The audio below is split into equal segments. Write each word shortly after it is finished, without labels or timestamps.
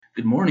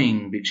Good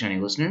morning, Big Shiny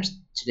listeners.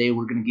 Today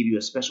we're going to give you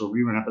a special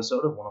rerun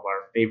episode of one of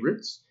our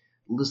favorites.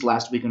 This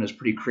last weekend was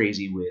pretty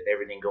crazy with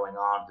everything going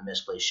on, the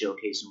Misplaced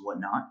Showcase and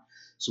whatnot.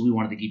 So we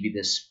wanted to give you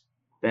this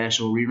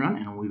special rerun,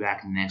 and we'll be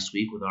back next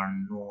week with our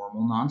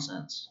normal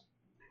nonsense.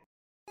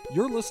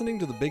 You're listening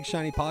to the Big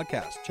Shiny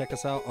Podcast. Check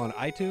us out on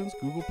iTunes,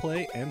 Google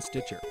Play, and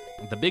Stitcher.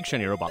 The Big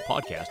Shiny Robot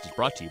Podcast is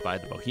brought to you by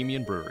the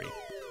Bohemian Brewery.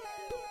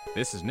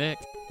 This is Nick.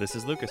 This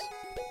is Lucas.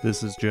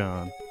 This is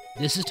John.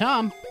 This is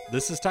Tom.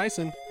 This is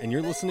Tyson, and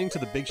you're listening to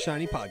the Big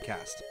Shiny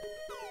Podcast.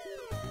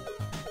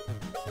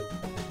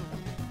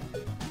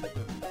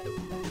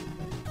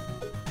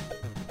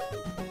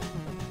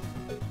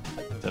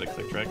 Is that a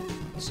click track?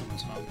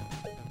 Someone's phone.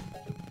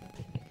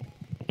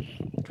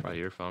 Try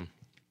your phone.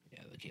 Yeah,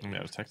 the I cable. mean,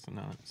 I was texting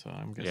on it, so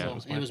I'm guessing Yeah. it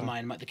was It was my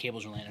phone. mine. The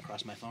cables were laying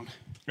across my phone.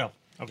 Oh,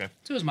 okay.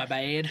 So it was my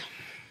bad.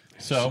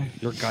 So,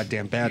 You're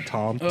goddamn bad,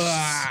 Tom. So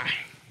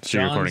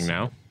you're recording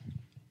now?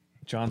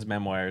 John's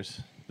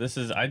memoirs. This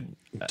is,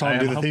 Tom,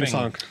 do the theme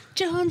song.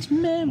 John's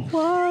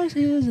memoirs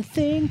is a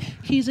thing.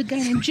 He's a guy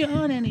named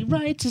John, and he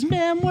writes his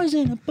memoirs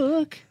in a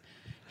book.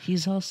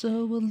 He's also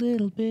a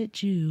little bit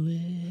Jewish.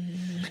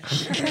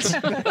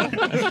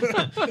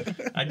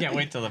 I can't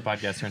wait till the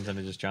podcast turns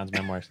into just John's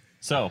memoirs.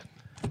 So,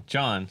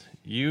 John,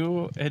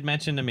 you had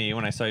mentioned to me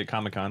when I saw you at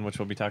Comic-Con, which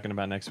we'll be talking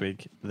about next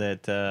week,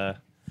 that a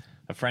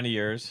friend of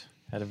yours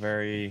had a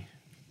very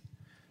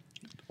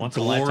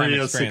once-in-a-lifetime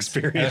Glorious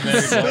experience. Had a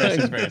very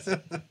glorious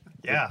experience.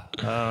 Yeah.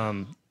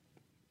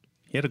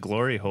 He had a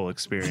glory hole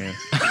experience,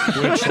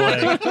 which,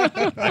 like,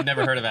 I've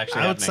never heard of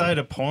actually outside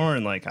of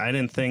porn, like, I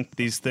didn't think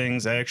these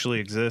things actually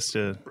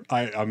existed.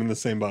 I'm in the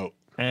same boat.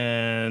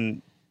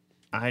 And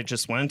I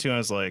just went to, I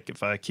was like,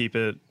 if I keep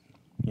it,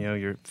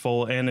 your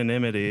full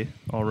anonymity,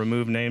 I'll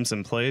remove names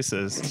and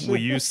places. Will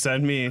you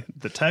send me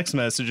the text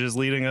messages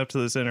leading up to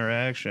this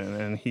interaction?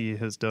 And he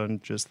has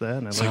done just that.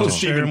 And I'd like So to share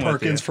Stephen them with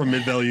Perkins you. from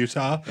Midvale,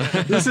 Utah.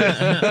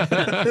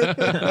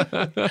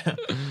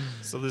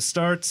 So this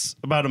starts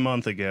about a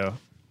month ago.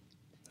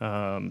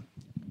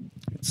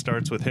 It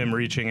starts with him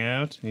reaching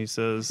out. He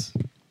says,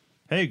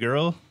 "Hey,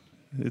 girl,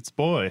 it's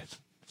Boy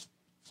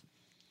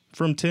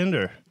from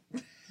Tinder."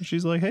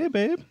 She's like, "Hey,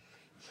 babe."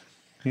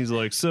 He's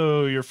like,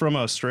 "So you're from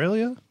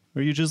Australia?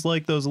 Or you just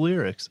like those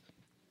lyrics?"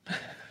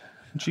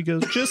 And she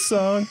goes, "Just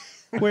song.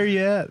 Where you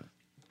at?"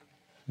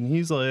 And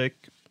he's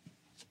like,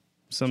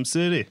 "Some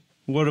city.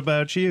 What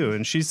about you?"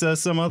 And she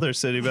says some other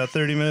city about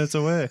 30 minutes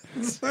away.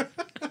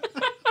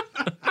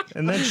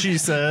 And then she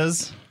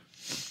says,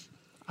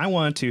 "I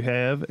want to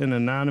have an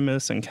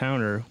anonymous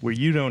encounter where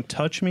you don't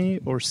touch me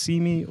or see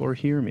me or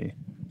hear me.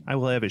 I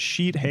will have a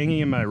sheet hanging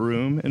in my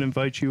room and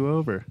invite you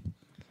over.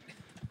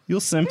 You'll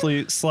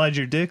simply slide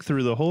your dick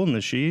through the hole in the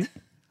sheet.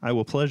 I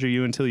will pleasure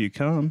you until you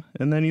come,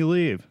 and then you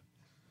leave."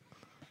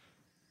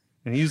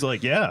 And he's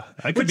like, "Yeah,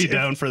 I could be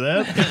down for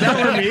that." If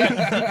that were me,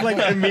 like,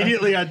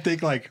 immediately I'd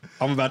think, like,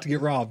 I'm about to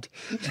get robbed.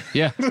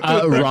 Yeah.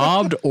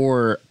 Robbed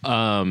or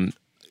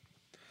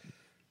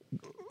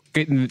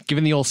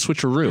given the old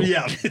switcheroo.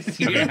 Yeah.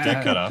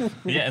 Dick cut off.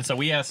 Yeah, and so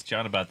we asked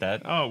John about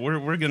that. Oh,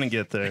 we're going to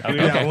get there.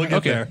 Yeah, we'll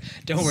get there.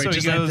 Don't worry, So he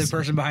just like goes- the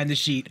person behind the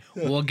sheet.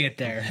 We'll get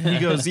there. He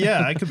goes,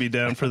 "Yeah, I could be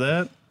down for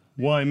that.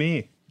 Why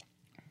me?"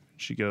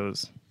 She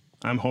goes,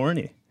 "I'm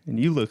horny, and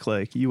you look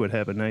like you would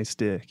have a nice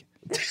dick."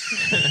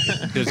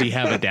 Does he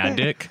have a dad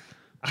dick?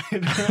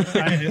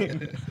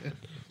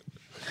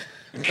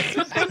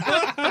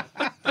 I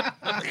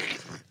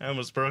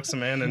almost broke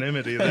some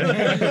anonymity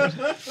there.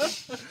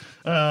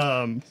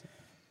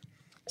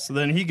 So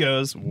then he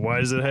goes, "Why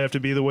does it have to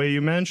be the way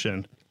you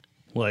mention?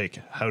 Like,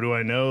 how do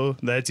I know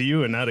that's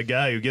you and not a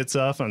guy who gets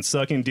off on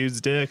sucking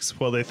dudes' dicks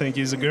while they think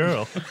he's a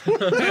girl?" Fair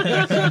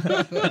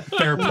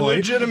point.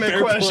 Legitimate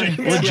Fair question.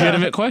 point.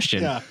 Legitimate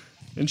question. Yeah.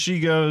 And she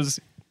goes,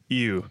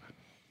 "You."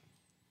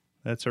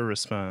 That's her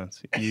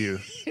response. "You."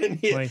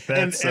 Like, that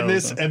and sells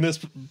this him. and this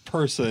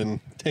person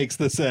takes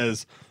this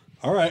as,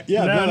 all right,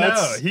 yeah, No,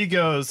 that's He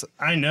goes,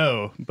 "I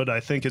know, but I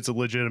think it's a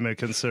legitimate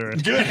concern."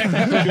 good.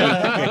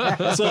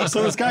 Okay.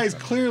 So this guy is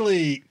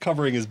clearly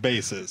covering his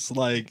bases.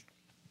 Like,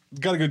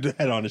 got a good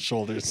head on his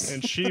shoulders.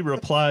 And she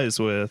replies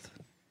with,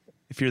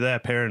 "If you're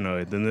that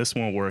paranoid, then this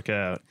won't work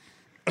out."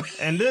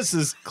 And this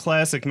is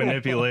classic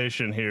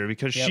manipulation here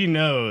because she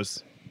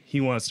knows he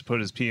wants to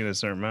put his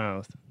penis in her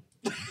mouth.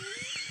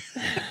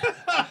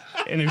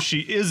 And if she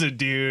is a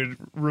dude,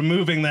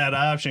 removing that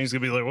option, he's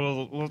going to be like,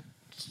 well,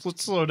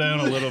 let's slow down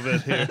a little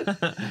bit here.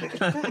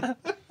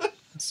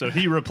 So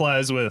he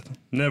replies with,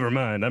 "Never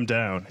mind, I'm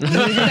down." So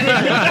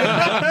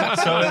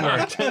it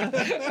worked.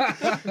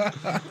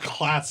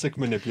 Classic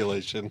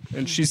manipulation.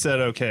 And she said,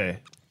 "Okay."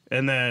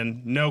 And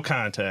then no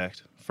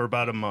contact for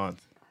about a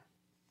month.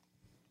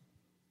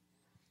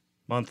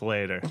 Month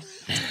later,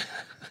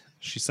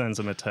 she sends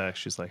him a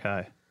text. She's like,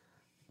 "Hi."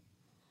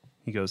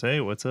 He goes,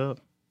 "Hey, what's up?"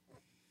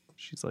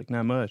 She's like,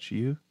 "Not much.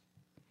 You?"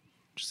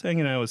 "Just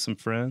hanging out with some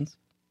friends."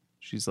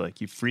 She's like,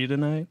 "You free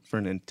tonight for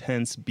an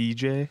intense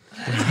BJ?"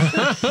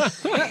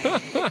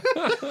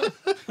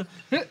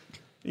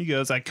 He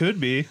goes, I could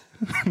be.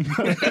 Just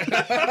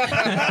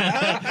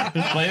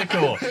play it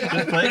cool.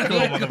 Just play it cool,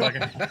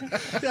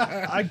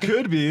 motherfucker. I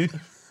could be.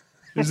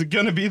 Is it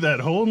going to be that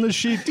hole in the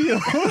sheet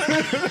deal?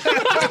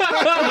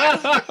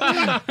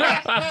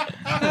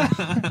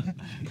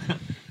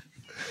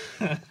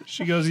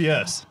 She goes,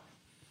 yes.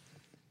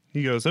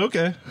 He goes,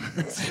 okay.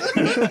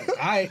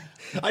 I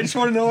just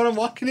want to know what I'm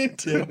walking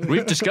into.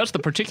 We've discussed the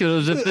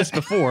particulars of this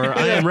before.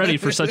 I am ready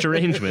for such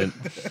arrangement.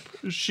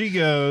 She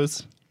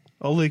goes,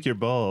 I'll lick your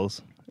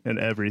balls and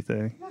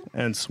everything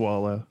and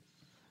swallow.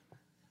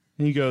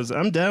 And he goes,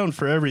 I'm down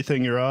for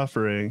everything you're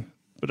offering,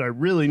 but I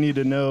really need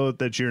to know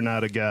that you're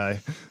not a guy.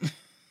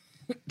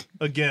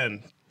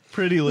 Again,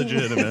 pretty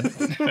legitimate.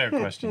 Fair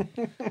question.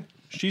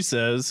 She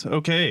says,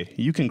 okay,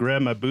 you can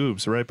grab my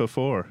boobs right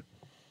before.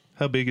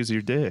 How big is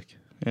your dick?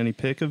 Any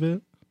pic of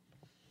it?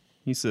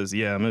 He says,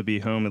 yeah, I'm going to be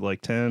home at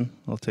like 10.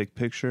 I'll take a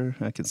picture.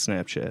 I can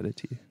Snapchat it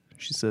to you.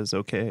 She says,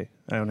 okay,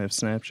 I don't have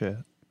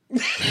Snapchat.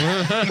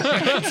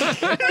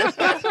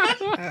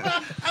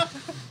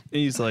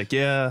 He's like,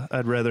 yeah,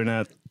 I'd rather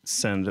not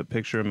send a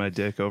picture of my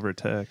dick over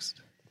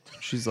text.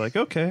 She's like,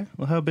 okay,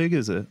 well, how big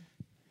is it?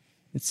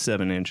 It's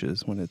 7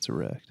 inches when it's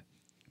erect.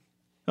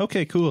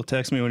 Okay, cool.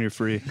 Text me when you're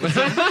free.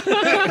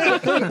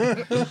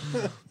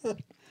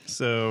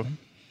 So,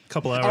 a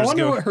couple hours I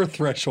wonder ago. what her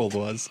threshold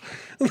was.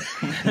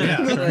 Yeah.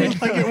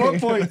 Like, at what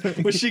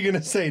point was she going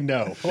to say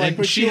no? Like,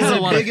 was She she had a Is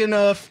it lot big of,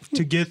 enough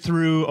to get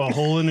through a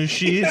hole in a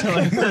sheet?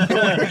 Like,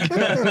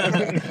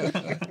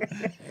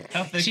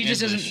 How thick She is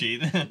just this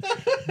sheet?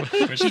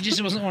 She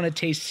just doesn't want to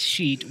taste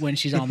sheet when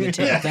she's on the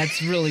tip.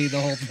 That's really the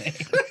whole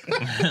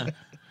thing.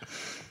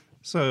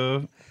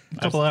 so, a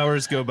couple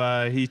hours go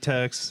by. He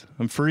texts,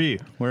 I'm free.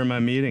 Where am I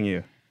meeting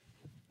you?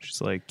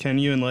 She's like, can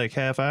you in like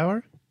half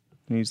hour?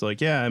 And he's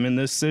like, yeah, I'm in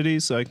this city,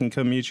 so I can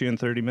come meet you in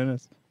 30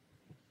 minutes.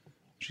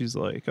 She's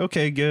like,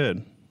 okay,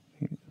 good.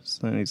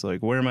 Then he's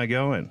like, where am I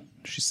going?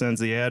 She sends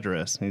the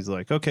address. And he's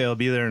like, okay, I'll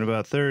be there in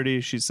about 30.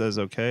 She says,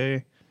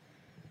 okay.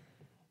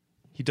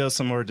 He does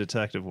some more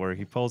detective work.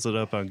 He pulls it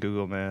up on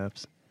Google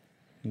Maps.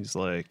 He's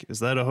like, is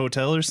that a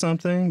hotel or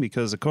something?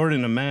 Because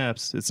according to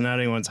maps, it's not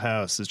anyone's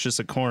house. It's just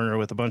a corner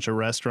with a bunch of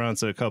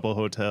restaurants and a couple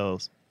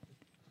hotels.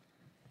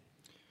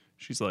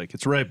 She's like,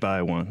 it's right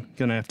by one.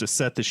 Gonna have to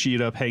set the sheet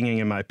up hanging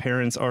in my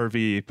parents'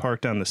 RV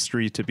parked on the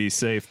street to be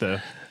safe, though.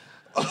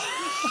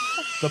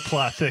 The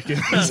plot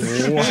thickens.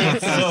 So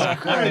I'm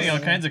getting all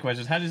kinds of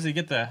questions. How does he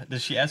get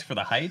does she ask for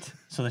the height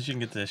so that she can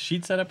get the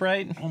sheet set up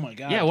right? Oh my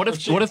god. yeah, what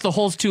if the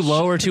hole's too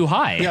low or too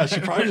high? Yeah, she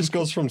probably just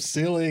goes from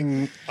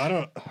ceiling. I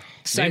don't.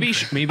 Maybe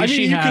she I mean,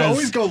 she you has. can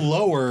always go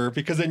lower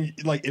because then,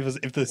 like,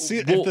 if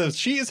the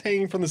sheet is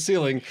hanging from the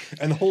ceiling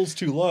and the hole's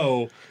too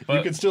low, you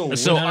But- can still.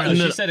 So- No,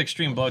 no. she said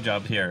extreme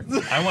blowjob here.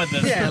 I want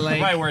this Yeah,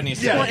 like- right where it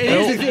needs to Well, be. and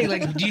here's the thing.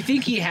 Like, do you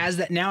think he has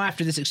that now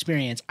after this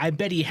experience? I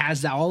bet he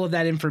has all of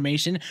that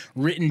information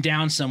written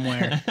down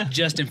somewhere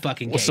just in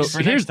fucking case. So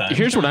For next time.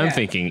 here's what I'm Yeah.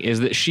 thinking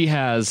is that she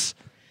has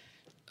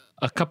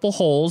a couple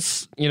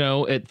holes, you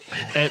know, at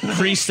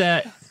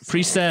preset.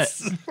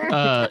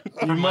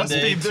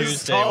 Monday,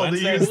 Tuesday,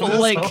 Wednesday.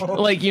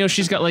 like you know,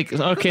 she's got like,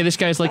 okay, this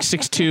guy's like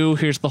 6'2",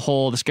 here's the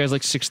hole. This guy's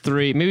like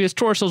 6'3", maybe his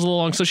torso's a little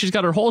long, so she's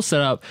got her hole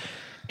set up,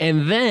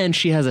 and then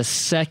she has a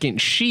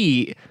second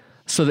sheet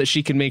so that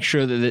she can make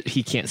sure that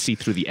he can't see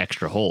through the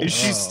extra holes. Is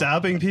she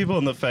stopping people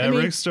in the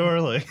fabric store?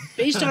 Like,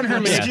 Based on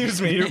her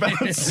excuse me, you're about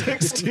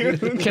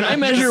 6'2". Can I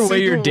measure where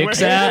your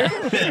dick's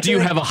at? Do you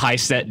have a high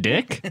set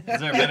dick?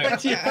 Is there a better?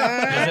 Is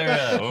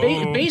there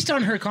a? Based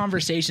on her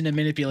conversation and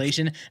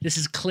manipulation, this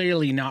is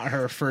clearly not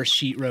her first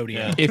sheet rodeo.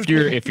 Yeah. If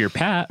you're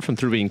Pat from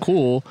Through Being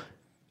Cool,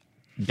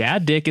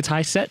 dad dick is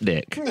high set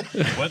dick.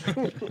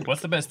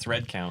 What's the best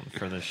thread count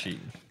for the sheet?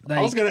 Like,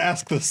 I was gonna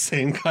ask the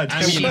same goddamn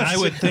I mean, question. I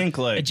would think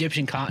like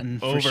Egyptian cotton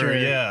for over, sure.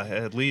 yeah,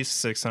 at least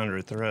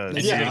 600 threads.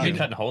 Is Yeah. you gonna be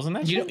cutting holes in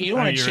that? You shit? don't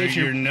want to your, chafe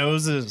your your.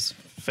 nose's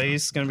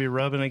face gonna be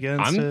rubbing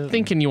against it. I'm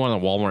thinking you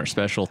want a Walmart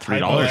special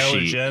 $3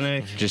 sheet.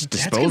 Hypoallergenic. Just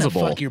That's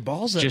disposable. gonna fuck your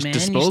balls up, Just man. You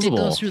stick disposable.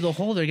 those through the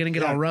hole, they're gonna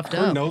get all roughed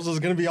her up. nose is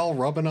gonna be all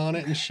rubbing on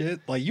it and shit.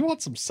 Like, you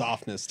want some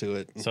softness to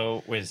it.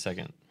 So wait a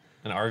second.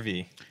 An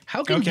RV.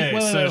 How Okay,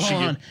 so she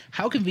hold get- on.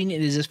 How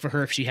convenient is this for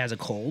her if she has a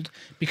cold?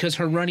 Because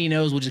her runny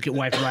nose will just get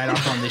wiped right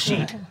off on the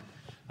sheet.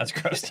 That's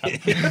gross.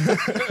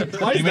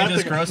 Why is You made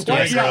this gross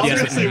Why, story yeah, I was Yes,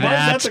 gonna say, why is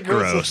that's that the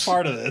grossest gross.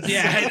 part of this?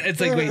 Yeah,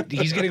 it's like, wait,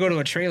 he's gonna go to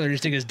a trailer and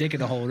stick his dick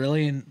in the hole,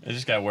 really? And It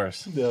just got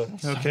worse. Yeah.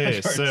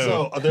 Okay, so,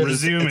 So, there's-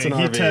 resuming, it's an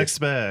he RV. texts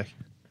back.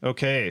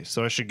 Okay,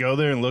 so I should go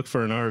there and look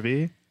for an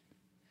RV? And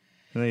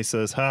then he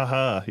says, ha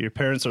ha, your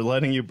parents are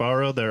letting you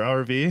borrow their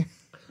RV?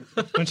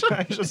 Which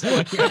I just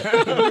like,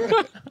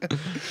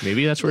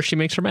 Maybe that's where she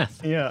makes her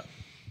meth. yeah.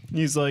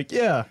 He's like,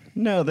 yeah,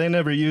 no, they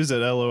never use it,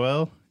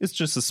 LOL. It's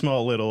just a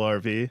small little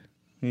RV.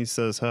 And he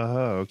says, ha ha,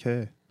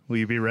 okay. Will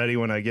you be ready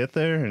when I get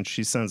there? And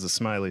she sends a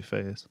smiley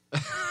face.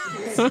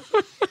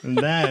 And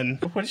then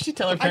What did she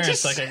tell her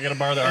parents? I gotta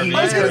borrow the RV.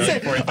 I was for, gonna like, say,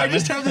 45 I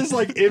just minutes? have this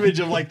like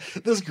image of like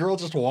this girl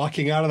just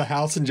walking out of the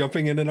house and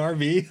jumping in an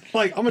RV.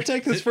 Like, I'm gonna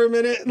take this for a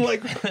minute, and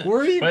like,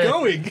 where are you Wait,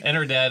 going? And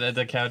her dad at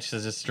the couch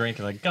is just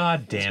drinking, like,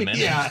 God damn it.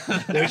 Yeah,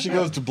 there she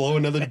goes to blow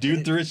another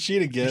dude through his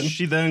sheet again.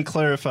 she then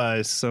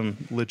clarifies some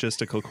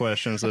logistical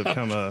questions that have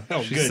come up.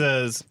 Oh, She good.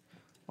 says,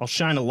 I'll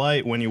shine a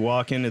light when you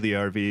walk into the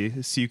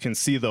RV so you can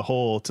see the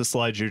hole to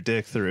slide your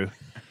dick through.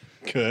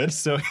 Good,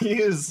 So he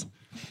is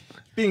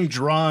being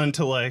drawn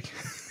to like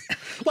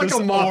like this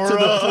a moth to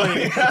the aura.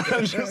 flame.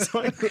 Yeah, just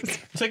like this.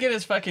 To get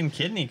his fucking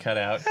kidney cut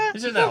out.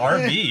 This is an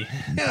RV.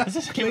 This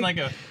is even like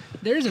a.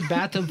 There's a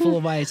bathtub full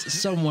of ice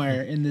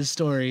somewhere in this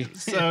story.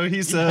 So he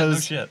No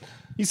says, shit.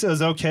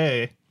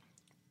 okay.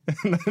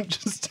 And then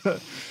just to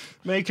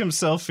make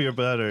himself feel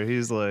better,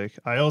 he's like,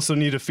 I also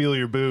need to feel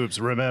your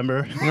boobs,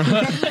 remember?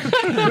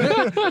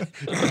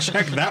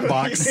 Check that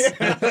box.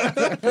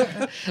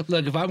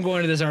 Look, if I'm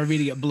going to this RV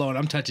to get blown,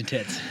 I'm touching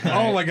tits.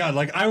 Oh my god!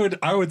 Like I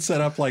would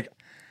set up like.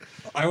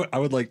 I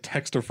would like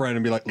text a friend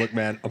and be like, look,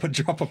 man, I'm going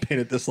to drop a pin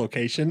at this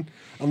location.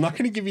 I'm not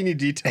going to give you any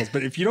details,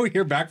 but if you don't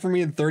hear back from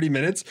me in 30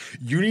 minutes,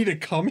 you need to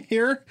come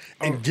here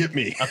and get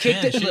me. A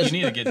pin. Shit, you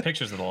need to get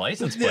pictures of the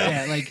license plate.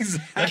 Yeah, like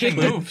That thing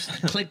moves.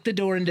 click the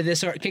door into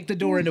this, or kick the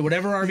door into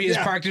whatever RV is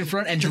parked in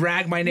front, and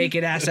drag my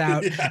naked ass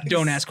out. Yes.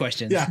 Don't ask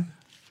questions. Yeah.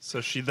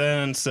 So she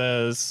then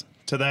says,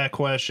 to that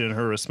question,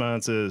 her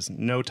response is,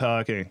 no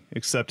talking,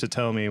 except to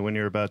tell me when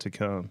you're about to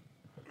come.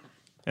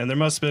 And there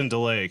must have been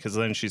delay, because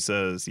then she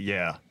says,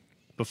 yeah,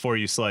 before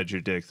you slide your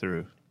dick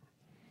through,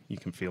 you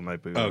can feel my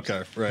boobs.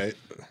 Okay, right.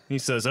 He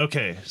says,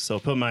 okay, so I'll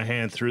put my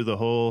hand through the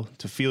hole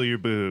to feel your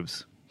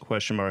boobs,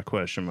 question mark,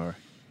 question mark.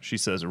 She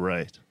says,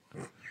 right.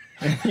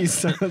 And he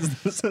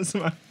says, this is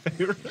my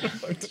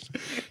favorite.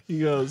 He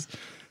goes,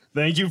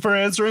 thank you for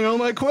answering all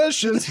my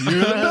questions.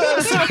 You're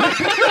the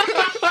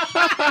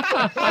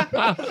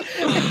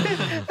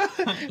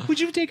best. Would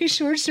you take a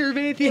short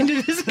survey at the end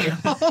of this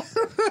call?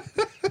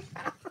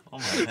 Oh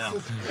my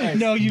hell.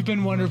 No, you've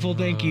been wonderful.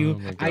 Thank you.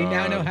 my I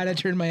now know God. how to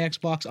turn my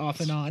Xbox off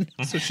and on.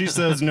 So she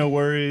says, no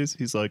worries.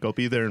 He's like, I'll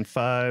be there in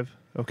 5.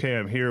 Okay,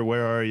 I'm here.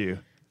 Where are you?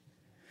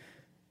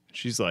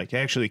 She's like,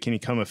 actually, can you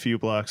come a few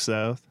blocks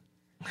south?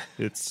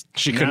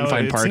 She couldn't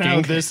find it's parking.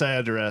 now this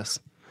address.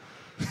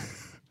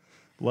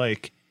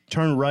 Like,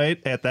 turn right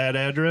at that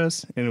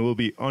address, and it will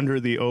be under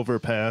the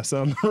overpass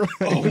on the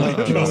right. Oh my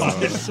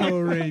god. So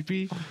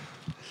rapey.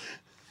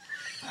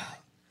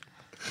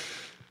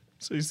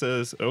 So he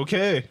says,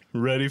 okay,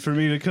 ready for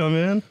me to come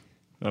in?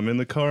 I'm in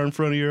the car in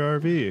front of your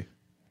RV.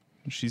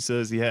 And she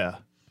says, yeah.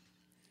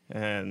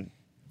 And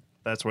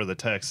that's where the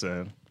text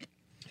in.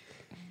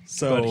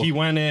 So But he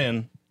went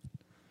in,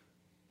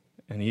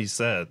 and he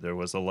said there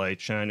was a light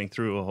shining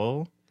through a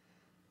hole.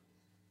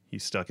 He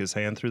stuck his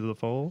hand through the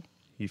hole.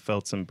 He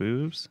felt some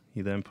boobs.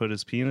 He then put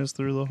his penis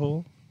through the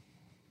hole.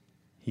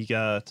 He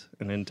got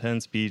an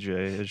intense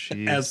BJ, as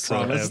she As so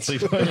promised.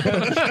 aptly put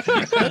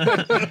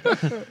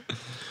it.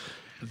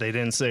 They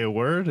didn't say a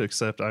word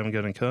except I'm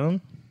gonna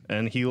come,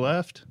 and he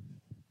left.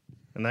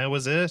 And that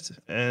was it.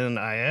 And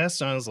I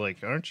asked him, I was like,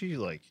 aren't you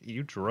like,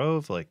 you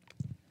drove like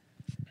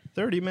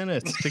 30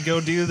 minutes to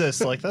go do this?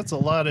 Like, that's a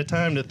lot of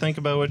time to think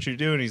about what you're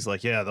doing. He's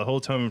like, yeah, the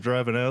whole time I'm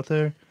driving out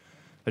there,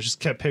 I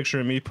just kept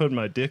picturing me putting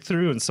my dick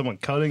through and someone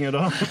cutting it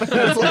off. It's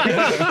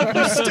like,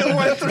 you still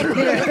went through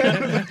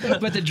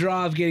it. But the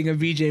draw of getting a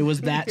VJ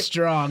was that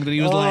strong that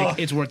he was like,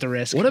 it's worth the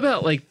risk. What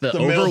about like the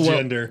male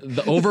gender.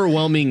 the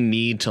overwhelming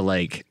need to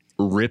like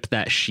rip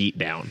that sheet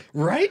down?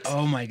 right?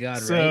 Oh my God,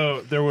 right?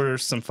 So there were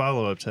some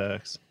follow-up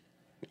texts.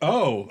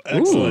 Oh,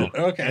 excellent.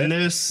 Okay. And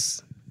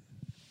this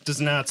does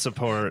not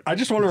support I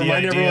just want to the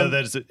remind idea everyone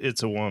that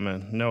it's a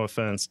woman. No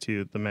offense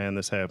to the man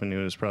this happened to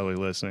who's probably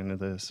listening to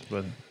this,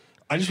 but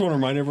I just want to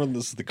remind everyone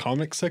this is the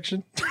comic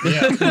section.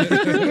 Yeah,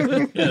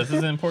 this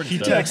is important he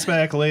stuff. texts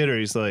back later.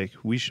 He's like,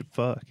 "We should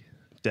fuck."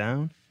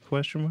 Down?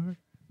 Question mark.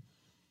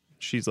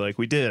 She's like,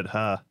 "We did.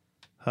 Ha,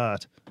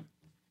 hot."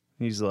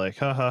 He's like,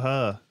 "Ha ha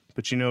ha."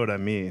 But you know what I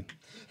mean.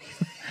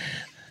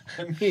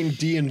 I mean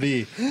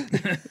D&V.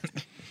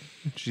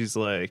 She's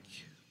like,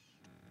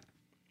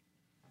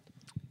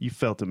 "You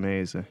felt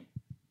amazing."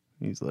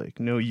 He's like,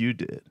 "No, you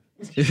did."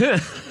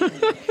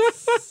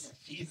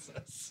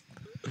 Jesus.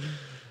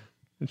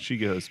 And she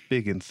goes,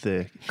 "Big and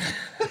thick."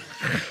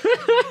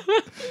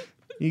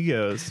 He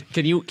goes,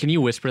 Can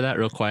you whisper that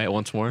real quiet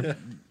once more?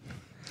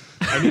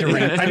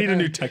 I need a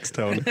new text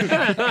tone.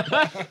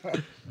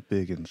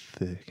 "Big and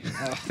thick."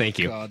 Thank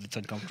you. God, it's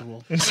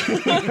uncomfortable.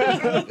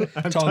 Tom,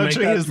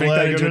 touching his make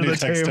leg into a under new the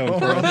text table.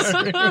 tone for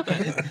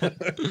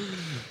us.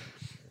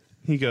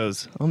 He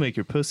goes, "I'll make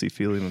your pussy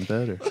feel even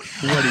better.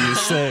 What do you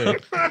say?"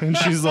 And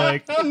she's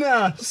like,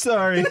 "Nah,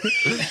 sorry.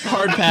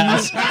 Hard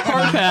pass.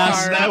 Hard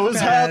pass. That was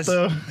pass.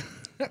 hot,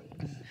 though."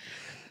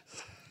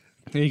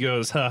 He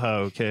goes, "Haha,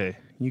 okay.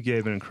 You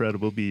gave an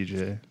incredible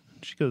BJ."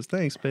 She goes,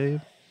 "Thanks,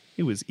 babe.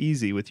 It was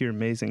easy with your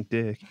amazing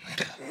dick."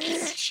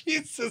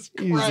 Jesus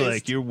Christ. He's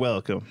like, "You're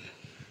welcome.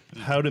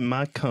 How did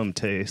my cum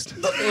taste?"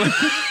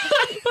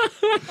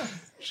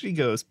 She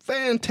goes,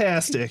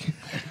 fantastic.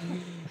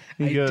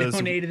 He I goes,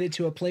 donated it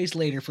to a place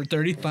later for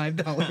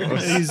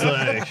 $35. he's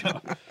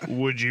like,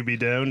 would you be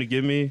down to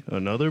give me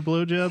another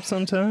blowjob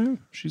sometime?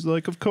 She's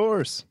like, of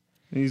course.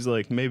 And he's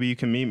like, maybe you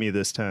can meet me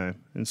this time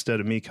instead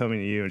of me coming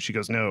to you. And she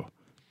goes, no.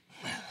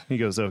 He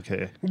goes,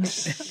 okay. And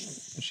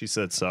she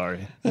said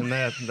sorry. And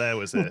that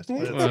was it. That's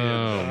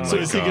it. So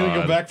is he going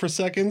to go back for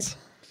seconds?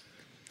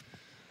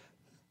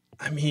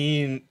 I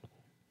mean,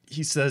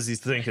 he says he's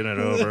thinking it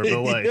over,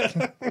 but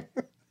like,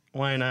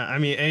 why not? I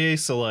mean,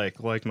 so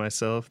like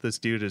myself, this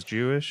dude is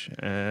Jewish,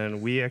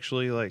 and we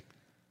actually like,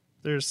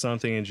 there's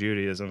something in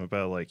Judaism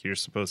about like you're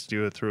supposed to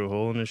do it through a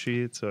hole in a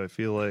sheet. So I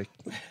feel like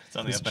It's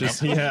on the up and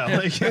just up. yeah,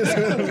 like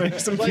it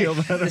makes him feel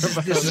better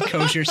about This is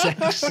kosher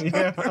sex.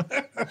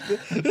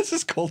 This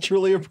is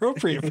culturally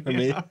appropriate for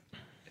me.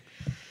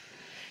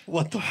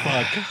 What the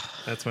fuck?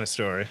 That's my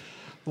story.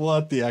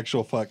 What the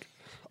actual fuck?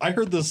 I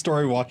heard this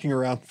story walking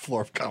around the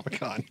floor of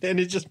Comic-Con,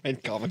 and it just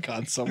made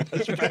Comic-Con so much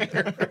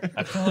better.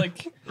 I feel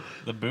like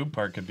the boob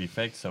part could be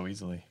faked so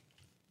easily.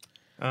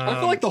 I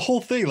feel like the whole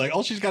thing, like,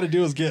 all she's got to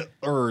do is get,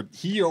 or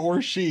he or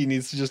she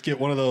needs to just get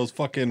one of those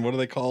fucking, what are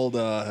they called?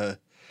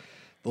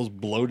 Those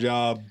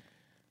blowjob,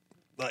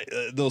 like,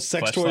 those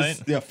sex toys.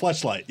 Fleshlight? Yeah,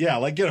 fleshlight. Yeah,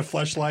 like, get a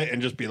fleshlight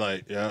and just be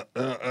like, yeah.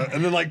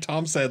 And then, like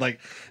Tom said, like,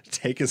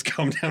 take his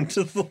cum down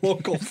to the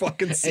local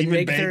fucking semen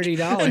make bank.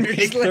 $30. And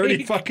make $30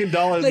 Like- fucking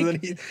dollars. And then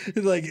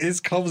he, like, his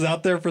cum's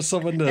out there for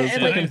someone to. I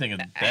like- don't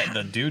think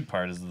the dude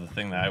part is the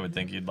thing that I would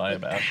think you'd lie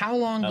about. How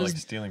long I does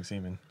like stealing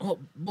semen. well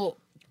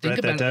think Write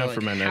about that it, down like,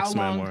 for my how next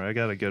long- memoir. I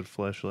got a good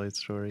fleshlight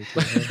story.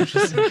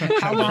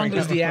 How long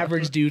does the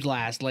average dude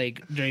last?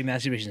 Like during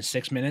masturbation,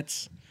 6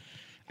 minutes?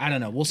 I don't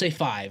know. We'll say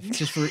 5,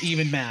 just for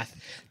even math.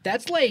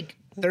 That's like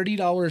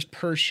 $30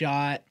 per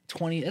shot.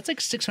 20. That's like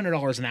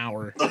 $600 an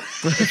hour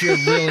if you're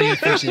really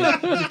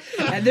efficient.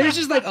 And there's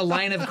just like a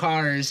line of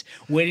cars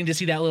waiting to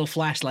see that little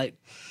flashlight.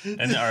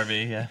 And the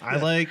RV, yeah. I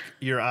like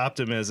your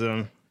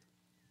optimism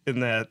in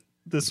that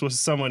this was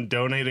someone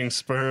donating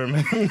sperm.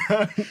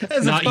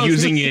 Not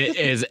using it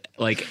as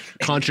like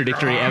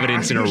contradictory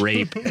evidence in a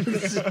rape.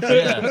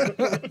 Yeah,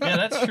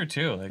 that's true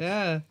too. Like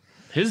Yeah.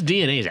 His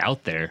DNA's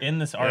out there. in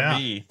this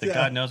RV,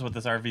 God knows what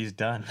this RV's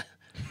done.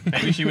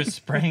 Maybe she was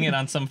spraying it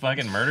on some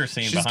fucking murder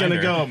scene She's behind gonna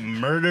her. go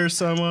murder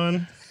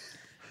someone,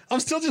 I'm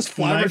still just knife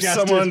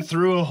flabbergasted. someone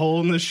through a hole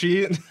in the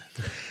sheet,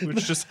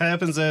 which just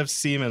happens to have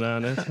semen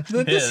on it.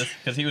 that this-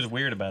 Because he was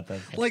weird about that.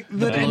 Like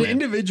that an yeah.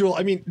 individual,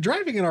 I mean,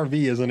 driving an RV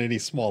isn't any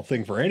small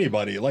thing for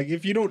anybody. Like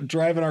if you don't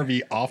drive an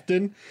RV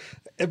often,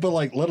 but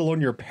like let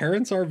alone your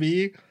parents'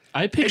 RV,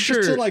 I and just to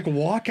picture like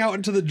walk out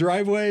into the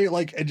driveway,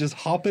 like and just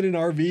hop in an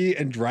RV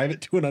and drive it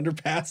to an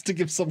underpass to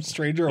give some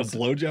stranger a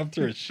blowjob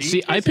through a sheet.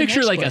 See, I That's the picture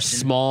next like question.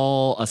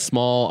 a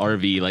small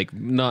RV, like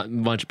not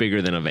much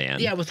bigger than a van.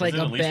 Yeah, with like it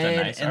a at least a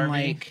bed nice and RV?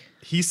 like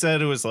He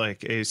said it was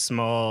like a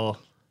small,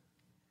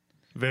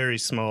 very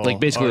small, like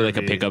basically like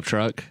a RV. pickup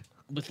truck.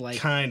 with like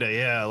Kinda,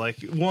 yeah,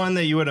 like one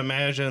that you would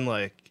imagine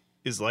like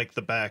is like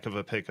the back of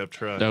a pickup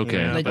truck.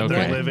 Okay, like but okay.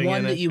 they're one, living one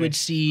in that it. you would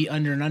see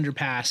under an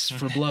underpass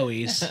for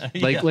blowies.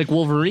 Like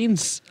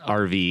Wolverine's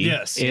RV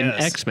Yes, in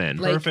yes. X-Men.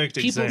 Like, Perfect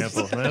people-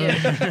 example.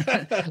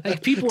 Yeah.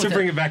 Like people to with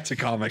bring a, it back to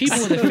comics. people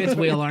with a fifth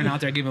wheel aren't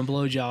out there giving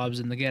blowjobs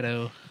in the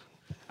ghetto.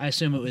 I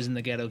assume it was in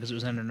the ghetto because it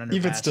was under an underpass.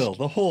 Even still,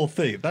 the whole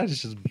thing, that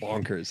is just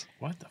bonkers.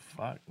 What the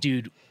fuck?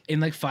 Dude, in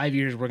like 5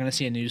 years, we're gonna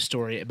see a news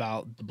story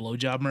about the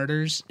blowjob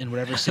murders in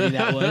whatever city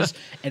that was,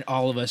 and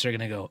all of us are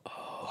gonna go,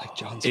 oh, Like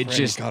John's It friend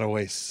just- got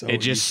away so It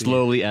just easy.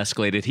 slowly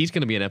escalated. He's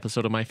going to be an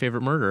episode of My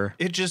Favorite Murderer.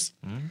 It just,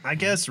 I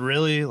guess,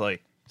 really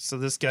like. So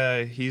this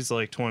guy, he's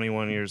like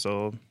 21 years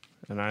old,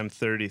 and I'm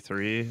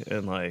 33,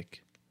 and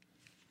like,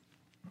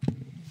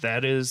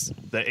 that is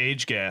the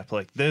age gap.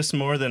 Like this,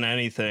 more than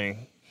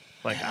anything.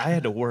 Like I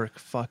had to work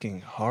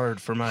fucking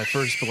hard for my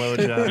first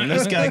blowjob, and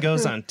this guy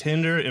goes on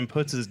Tinder and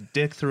puts his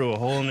dick through a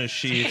hole in his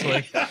sheets.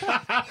 Like,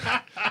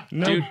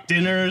 no Dude.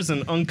 dinners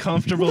and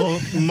uncomfortable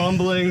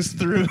mumblings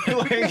through.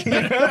 Like, you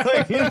know,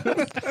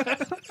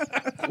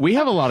 like, We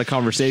have a lot of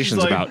conversations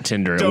like, about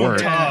Tinder at don't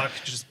work. talk.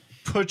 Just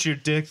put your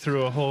dick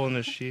through a hole in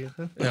the sheet.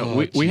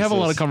 Oh, We have a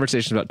lot of Jesus.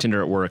 conversations about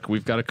Tinder at work.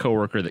 We've got a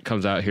coworker that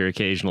comes out here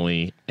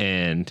occasionally,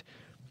 and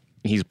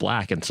he's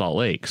black in Salt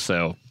Lake,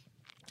 so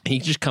he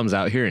just comes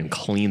out here and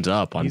cleans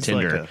up on He's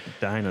Tinder. like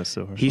a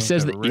dinosaur. He like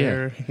says a that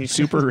rare. yeah,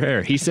 super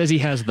rare. He says he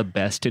has the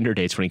best Tinder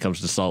dates when he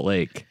comes to Salt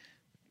Lake,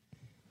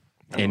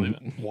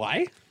 and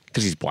Why?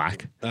 because he's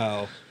black,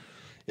 Oh,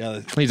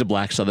 yeah, he's a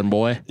black Southern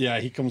boy. yeah.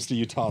 He comes to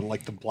Utah, and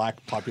like the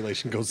black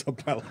population goes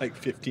up by like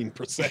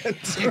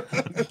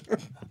 15%.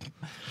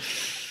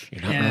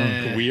 You're not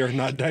wrong. We are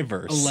not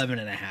diverse.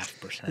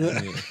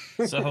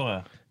 11.5%.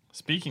 So,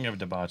 speaking of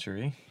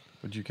debauchery,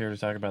 would you care to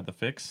talk about the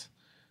fix?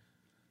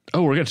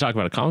 Oh, we're going to talk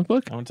about a comic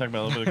book. I want to talk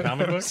about a little bit of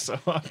comic books. So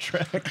off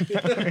track. I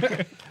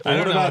What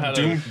don't know how about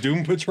to-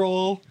 Doom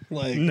Patrol?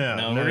 Like, No,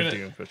 No, no we're gonna-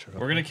 Doom Patrol.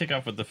 We're gonna kick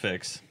off with the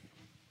fix.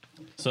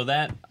 So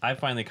that I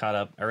finally caught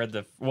up. I read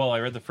the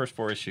first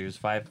 4 issues.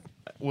 5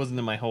 wasn't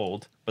in my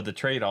hold, but the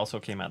trade also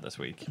came out this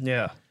week.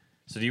 Yeah.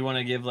 So do you want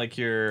to give like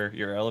your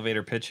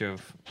elevator pitch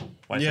of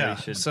why Yeah.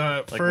 somebody should So like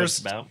what it's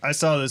first, about? I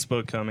saw this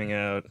book coming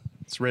out.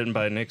 It's written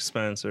by Nick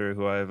Spencer,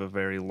 who I have a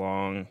very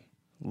long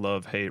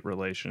love-hate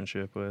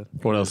relationship with.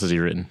 What else has he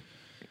written?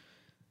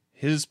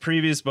 His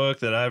previous book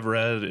that I've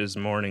read is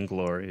Morning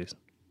Glories,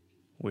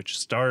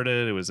 which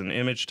it was an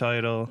Image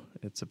title.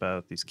 It's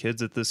about these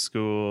kids at this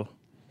school.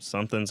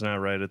 Something's not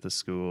right at the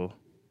school.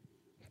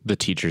 The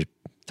teacher's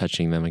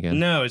touching them again.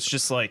 No, it's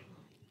just like,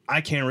 I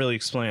can't really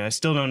explain. I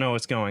still don't know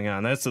what's going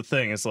on. That's the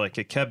thing. It's like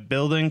it kept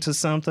building to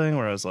something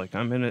where I was like,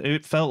 I'm in it.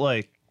 It felt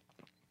like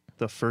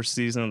the first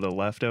season of The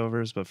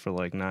Leftovers, but for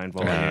like 9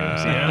 volumes.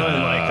 And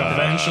like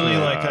eventually,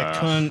 like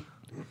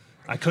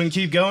I couldn't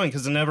keep going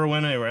because it never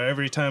went anywhere.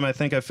 Every time I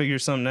think I figure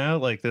something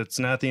out, like that's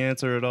not the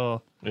answer at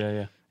all.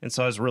 Yeah. And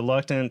so I was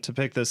reluctant to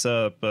pick this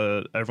up,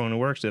 but everyone who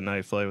worked at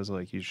Nightflight was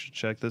like, you should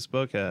check this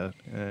book out.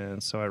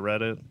 And so I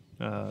read it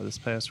this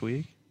past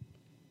week.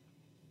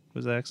 It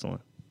was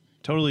excellent.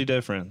 Totally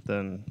different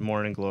than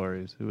Morning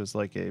Glories. It was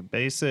like a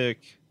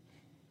basic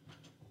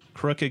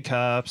crooked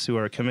cops who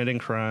are committing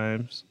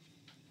crimes,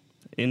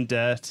 in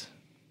debt.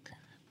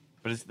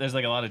 But there's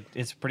like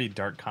it's a pretty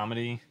dark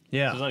comedy.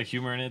 Yeah. There's a lot of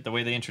humor in it. The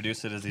way they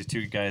introduce it is these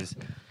two guys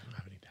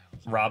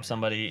rob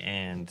somebody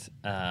and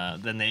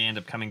then they end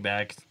up coming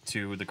back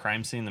to the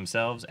crime scene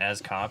themselves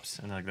as cops.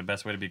 And like the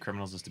best way to be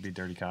criminals is to be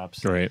dirty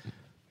cops. Right.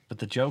 But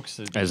the jokes,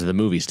 As the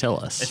movies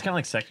tell it's us. kind of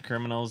like Second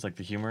Criminals, like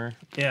the humor.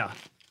 Yeah.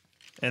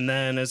 And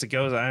then as it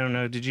goes, I don't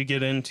know, did you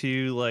get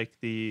into like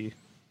the,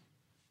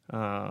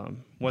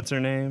 what's her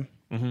name?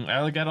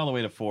 I got all the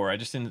way to 4. I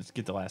just didn't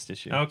get the last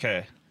issue.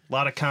 Okay. A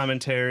lot of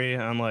commentary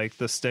on like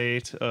the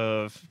state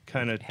of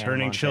kind of Hannah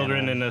turning Montana.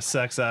 children into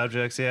sex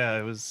objects. Yeah,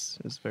 it was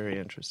very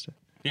interesting.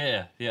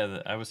 Yeah.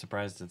 I was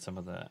surprised at some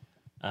of that.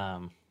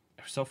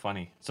 It was so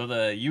funny.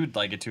 So you would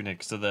like it too,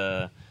 Nick.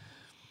 So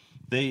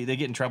they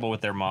get in trouble with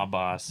their mob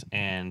boss,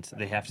 and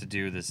they have to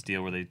do this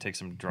deal where they take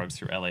some drugs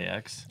through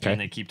LAX, Okay. and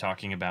they keep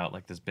talking about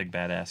like this big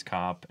badass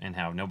cop and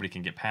how nobody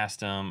can get past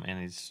him, and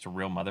he's just a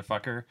real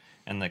motherfucker.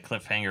 And the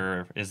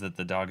cliffhanger is that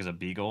the dog is a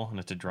beagle and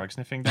it's a drug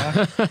sniffing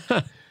dog.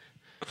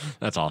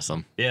 That's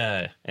awesome.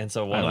 Yeah, and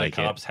so one I of like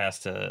the it. cops has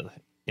to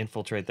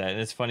infiltrate that,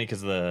 and it's funny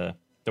because the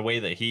way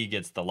that he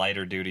gets the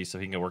lighter duty so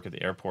he can go work at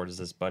the airport is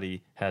this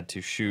buddy had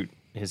to shoot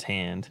his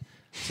hand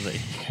so that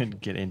he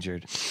couldn't get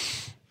injured.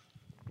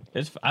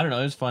 I don't know,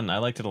 it was fun. I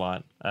liked it a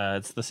lot.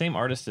 It's the same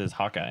artist as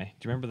Hawkeye. Do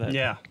you remember that?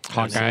 Yeah.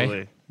 Hawkeye?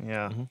 Absolutely.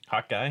 Yeah.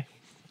 Hawkeye.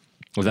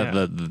 Was that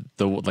Yeah.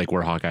 the like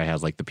where Hawkeye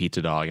has like the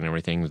pizza dog and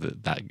everything?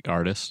 That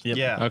artist? Yep.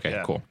 Yeah. Okay,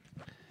 yeah. cool.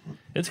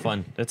 It's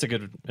fun. It's a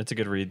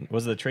good read.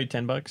 Was the trade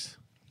 $10?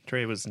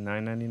 Trade was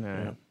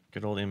 $9.99.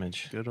 Good old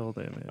Image. Good old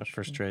My Image.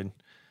 first trade.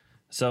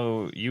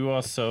 So you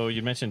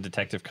mentioned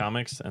Detective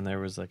Comics, and there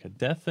was like a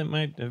death that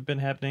might have been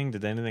happening.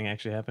 Did anything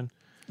actually happen?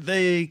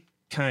 They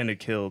kind of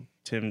killed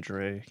Tim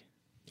Drake.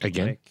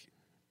 Again? Like,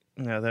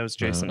 no, that was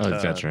Jason oh,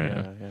 Todd. that's right.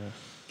 Yeah.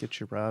 Get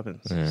your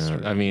Robbins.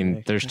 Yeah, I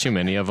mean, there's too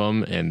many of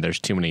them, and there's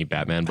too many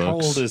Batman books.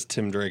 How old is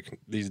Tim Drake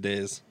these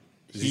days?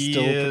 Is he He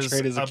still is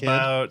portrayed as a kid?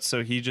 about,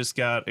 so he just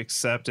got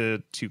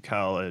accepted to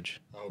college.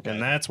 Okay.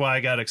 And that's why I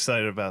got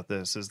excited about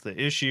this, is the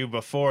issue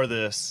before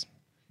this,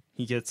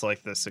 he gets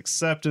like this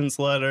acceptance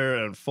letter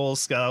and full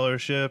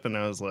scholarship, and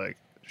I was like,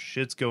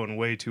 shit's going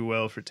way too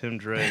well for Tim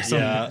Drake.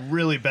 Something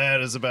really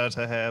bad is about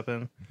to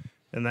happen.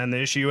 And then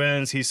the issue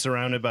ends, he's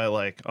surrounded by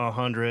like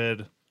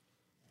 100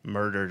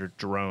 murdered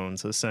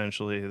drones,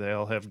 essentially. They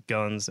all have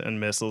guns and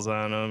missiles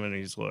on them, and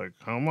he's like,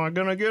 how am I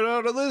gonna get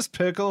out of this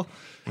pickle?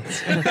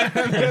 And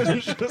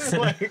it's just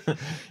like,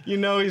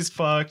 he's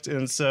fucked.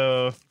 And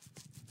so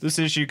this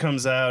issue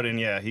comes out, and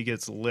yeah, he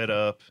gets lit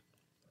up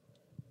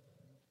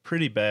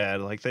pretty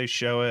bad. Like, they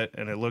show it,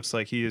 and it looks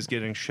like he is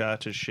getting shot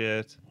to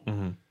shit.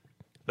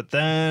 But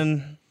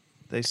then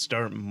they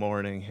start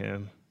mourning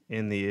him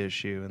in the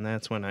issue, and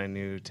that's when I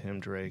knew Tim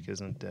Drake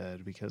isn't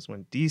dead, because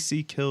when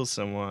DC kills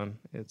someone,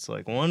 it's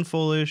like one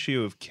full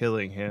issue of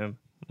killing him,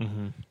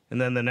 and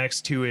then the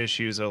next 2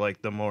 issues are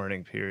like the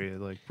mourning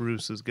period. Like,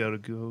 Bruce has got to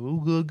go,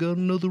 oh, I got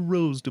another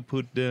rose to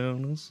put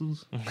down. This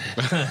is...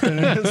 and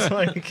it's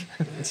like,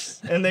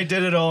 and they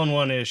did it all in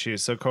one issue.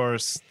 So of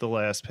course the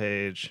last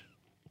page,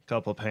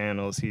 couple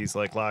panels, he's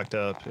like locked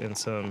up in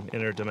some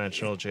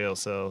interdimensional jail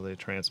cell. They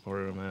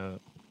transport him out.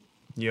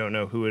 You don't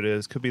know who it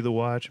is. Could be the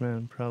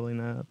Watchmen, probably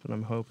not, but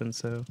I'm hoping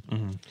so.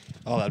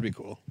 Oh, that'd be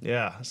cool.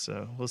 Yeah,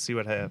 so we'll see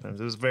what happens.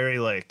 It was very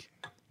like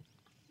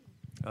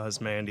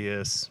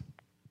Ozymandias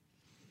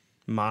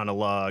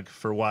monologue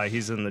for why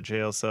he's in the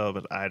jail cell,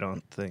 but I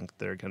don't think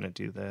they're going to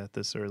do that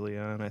this early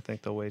on. I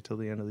think they'll wait till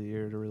the end of the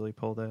year to really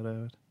pull that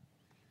out.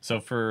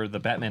 So for the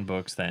Batman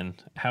books, then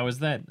how is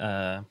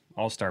that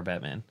All-Star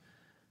Batman?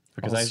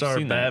 Because I've All-Star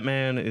seen that.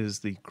 Batman is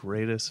the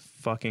greatest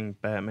fucking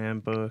Batman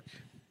book.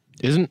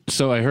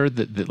 So I heard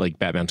that like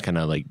Batman's kind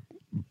of like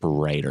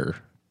brighter.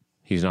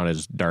 He's not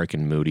as dark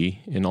and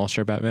moody in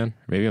All-Star Batman.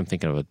 Maybe I'm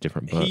thinking of a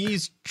different book.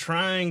 He's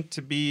trying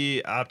to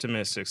be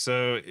optimistic.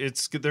 So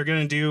they're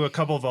going to do a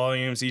couple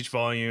volumes. Each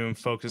volume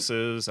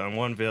focuses on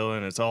one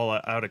villain. It's all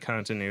out of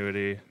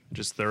continuity,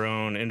 just their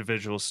own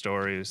individual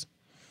stories.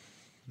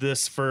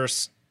 this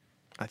first,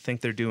 I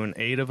think they're doing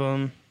 8 of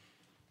them,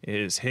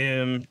 is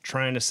him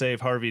trying to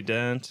save Harvey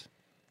Dent.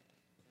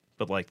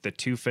 But like the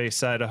Two-Face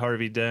side of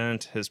Harvey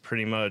Dent has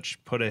pretty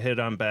much put a hit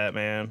on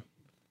Batman.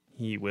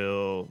 He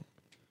will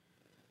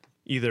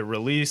either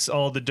release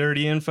all the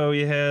dirty info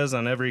he has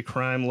on every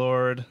crime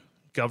lord,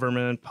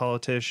 government,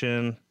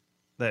 politician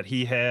that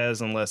he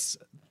has, unless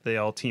they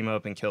all team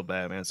up and kill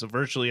Batman. So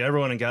virtually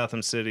everyone in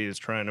Gotham City is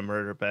trying to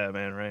murder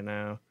Batman right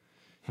now.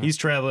 He's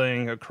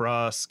traveling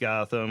across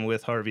Gotham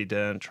with Harvey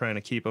Dent, trying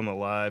to keep him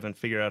alive and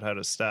figure out how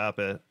to stop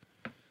it.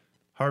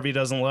 Harvey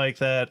doesn't like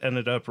that,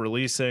 ended up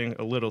releasing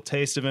a little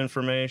taste of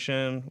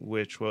information,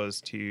 which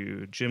was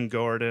to Jim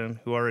Gordon,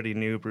 who already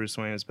knew Bruce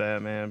Wayne as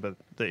Batman, but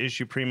the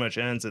issue pretty much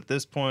ends at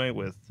this point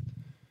with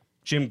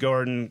Jim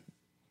Gordon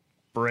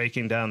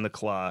breaking down the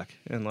clock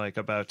and like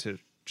about to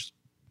just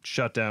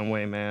shut down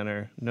Wayne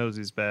Manor, knows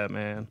he's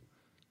Batman.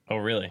 Oh,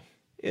 really?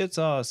 It's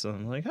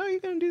awesome. Like, how are you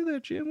gonna do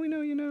that, Jim? We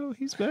know you know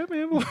he's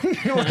Batman. Why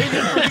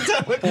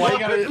Why you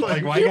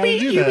gotta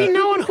do that?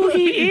 knowing who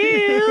he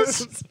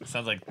is.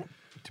 Sounds like. Do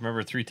you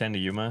remember 310 to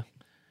Yuma?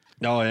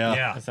 Oh yeah.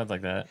 Yeah. That sounds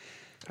like that.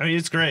 I mean,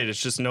 it's great.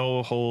 It's just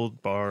no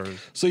hold bars.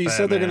 So you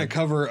said they're Batman. gonna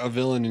cover a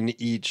villain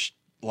in each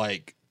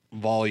like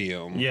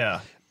volume.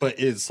 Yeah. But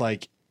it's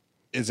like,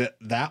 is it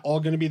that all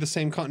going to be the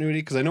same continuity?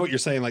 Because I know what you're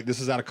saying. Like this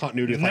is out of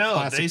continuity with like No,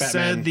 classic they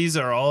Batman. said these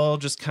are all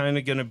just kind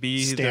of going to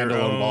be their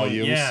Standalone own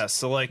volumes. Yeah,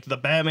 so like the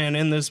Batman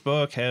in this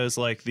book has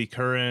like the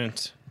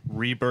current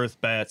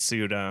rebirth bat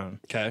suit on,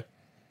 Okay.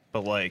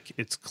 but like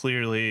it's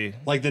clearly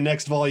Like the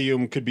next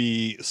volume could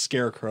be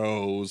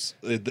Scarecrow's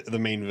the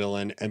main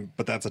villain,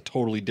 but that's a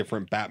totally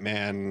different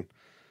Batman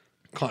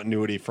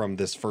continuity from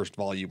this first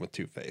volume with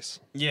Two-Face.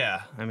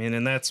 yeah. I mean,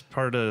 and that's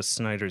part of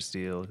Snyder's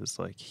deal. Is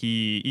like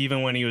he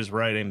even when he was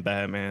writing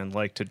Batman,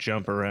 liked to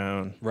jump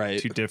around Right.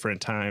 to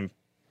different time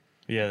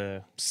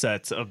Yeah,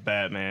 sets of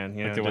Batman.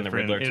 You Like know, the one that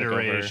different Riddler took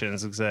over.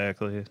 iterations.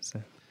 Exactly.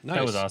 So,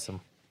 that was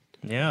awesome.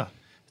 yeah.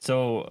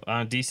 So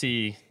on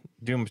DC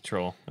Doom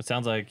Patrol, it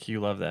sounds like you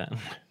love that.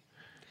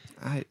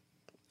 I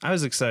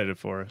was excited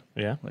for it.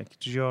 Yeah. Like,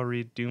 did you all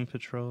read Doom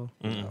Patrol?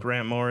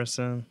 Grant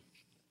Morrison.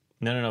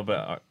 No,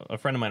 but a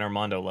friend of mine,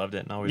 Armando, loved it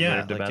and always Yeah,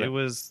 raved like about it it.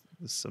 was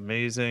this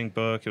amazing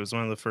book. It was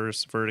one of the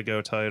first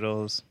Vertigo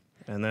titles,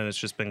 and then it's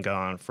just been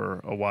gone for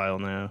a while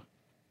now.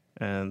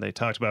 And they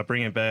talked about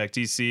bringing it back.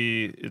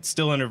 DC, it's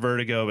still under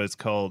Vertigo, but it's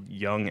called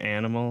Young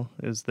Animal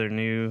is their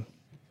new.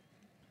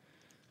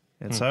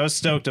 And so I was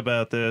stoked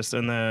about this,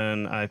 and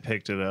then I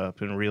picked it up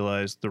and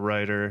realized the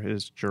writer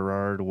is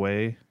Gerard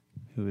Way,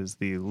 who is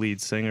the lead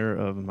singer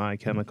of My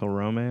Chemical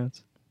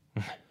Romance.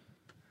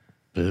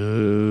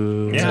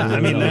 Boo. Yeah, I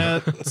mean,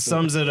 that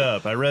sums it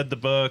up. I read the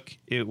book.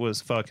 It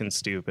was fucking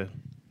stupid.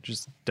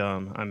 Just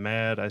dumb. I'm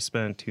mad. I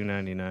spent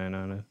 $2.99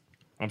 on it.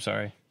 I'm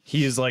sorry.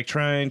 He is like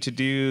trying to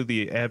do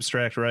the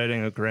abstract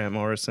writing of Grant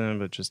Morrison,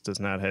 but just does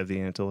not have the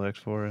intellect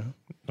for it.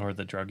 Or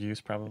the drug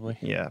use, probably.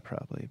 Yeah,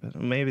 probably. But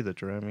maybe the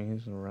drumming.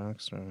 He's a rock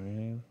star.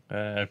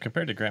 Right?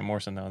 Compared to Grant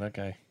Morrison, though, that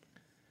guy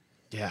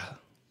Yeah.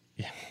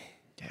 Yeah.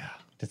 Yeah.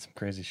 did some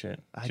crazy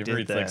shit. I Did you ever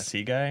did read like that.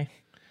 Sea Guy?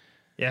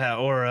 Yeah,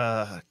 or,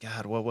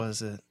 God, what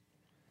was it?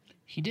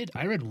 He did.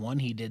 I read one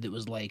he did that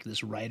was like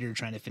this writer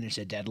trying to finish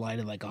a deadline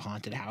in like a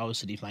haunted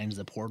house, and he finds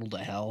the portal to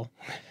hell.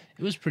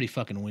 It was pretty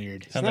fucking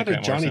weird. Isn't Sounds that like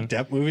a Johnny Grant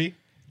Depp movie?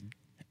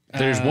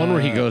 There's one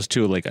where he goes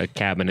to like a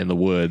cabin in the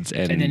woods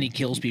and And then he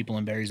kills people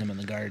and buries them in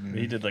the garden.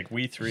 He did like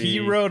We Three. He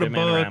wrote a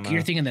Hitmanorama. book.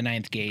 You're thinking the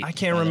Ninth Gate. I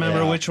can't by the way.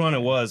 remember which one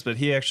it was, but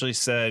he actually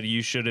said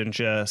you should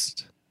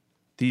ingest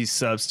these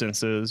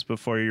substances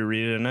before you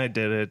read it, and I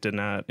did it. Did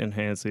not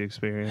enhance the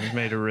experience.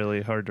 Made it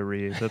really hard to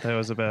read, but that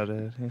was about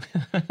it.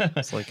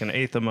 It's like an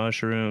eighth of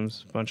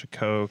mushrooms, a bunch of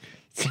coke.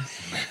 It's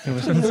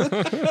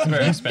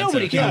very expensive.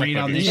 Nobody can read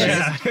on this shit.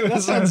 Yeah,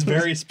 That sounds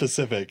very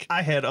specific.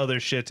 I had other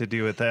shit to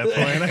do at that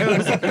point. I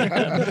was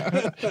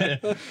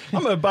like,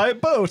 I'm gonna buy a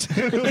boat.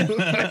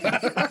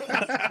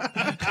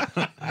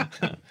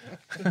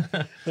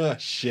 Oh,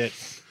 shit.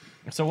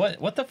 So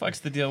what the fuck's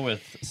the deal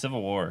with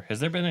Civil War? Has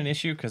there been an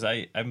issue? Because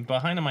I'm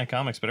behind on my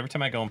comics, but every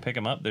time I go and pick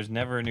them up, there's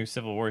never a new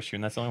Civil War issue,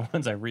 and that's the only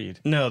ones I read.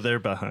 No, they're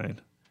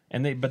behind.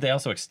 But they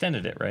also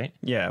extended it, right?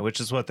 Yeah, which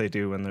is what they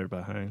do when they're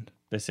behind.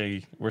 They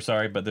say we're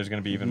sorry, but there's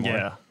going to be even more.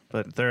 Yeah,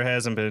 but there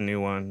hasn't been a new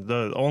one.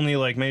 The only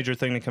like major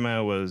thing to come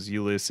out was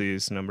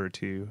Ulysses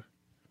 #2.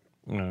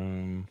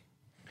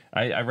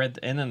 I read,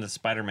 and then the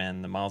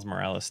Spider-Man, the Miles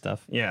Morales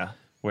stuff, Yeah.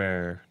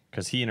 where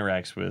because he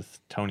interacts with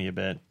Tony a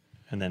bit,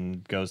 and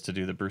then goes to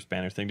do the Bruce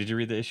Banner thing. Did you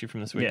read the issue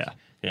from this week?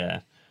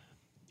 Yeah.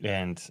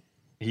 And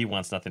he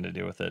wants nothing to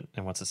do with it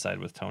and wants to side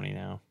with Tony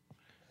now.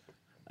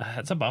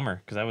 It's a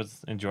bummer because I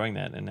was enjoying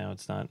that, and now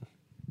it's not.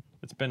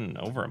 It's been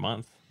over a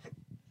month.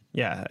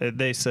 Yeah,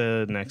 they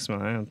said next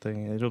month. I don't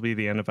think it'll be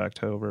the end of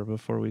October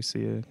before we see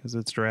it because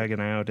it's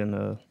dragging out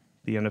into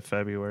the end of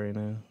February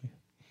now.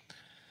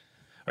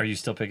 Are you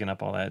still picking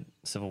up all that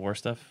Civil War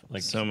stuff?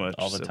 Like So much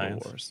all the Civil time?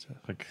 War stuff.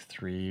 Like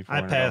 $300,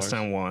 I passed $400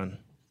 on one.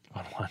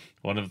 on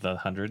one of the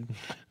 100.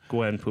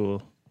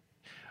 Gwenpool.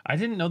 I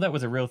didn't know that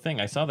was a real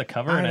thing. I saw the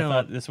cover I and I know.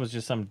 thought this was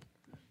just some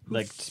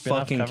like spin-off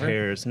Fucking cover?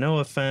 cares. No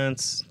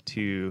offense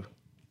to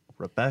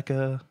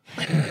Rebecca,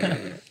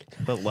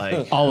 but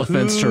like, All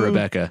offense to who-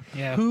 Rebecca.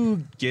 Yeah.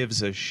 Who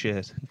gives a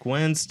shit?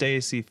 Gwen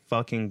Stacy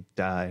fucking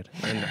died,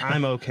 and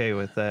I'm okay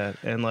with that.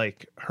 And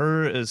like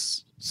her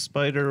as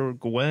Spider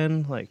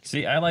Gwen, like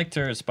See, I liked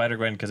her as Spider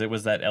Gwen because it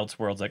was that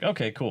Elseworlds. Like,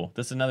 okay, cool.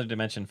 This is another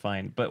dimension,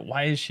 fine. But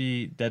why is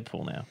she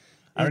Deadpool now?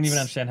 I don't even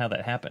understand how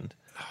that happened.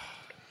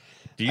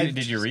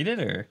 Did you read it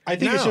or? I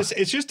think No.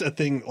 it's just a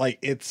thing. Like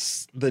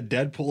it's the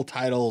Deadpool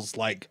titles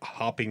like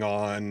hopping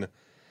on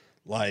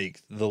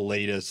like the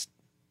latest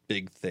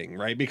big thing,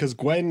 right? Because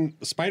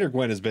Spider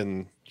Gwen has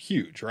been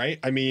huge, right?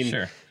 I mean,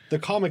 Sure. the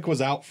comic was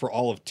out for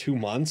all of 2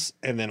 months,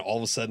 and then all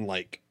of a sudden,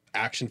 like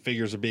action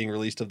figures are being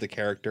released of the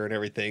character and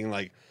everything.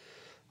 Like,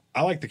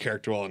 I like the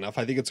character well enough.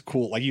 I think it's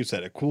cool, like you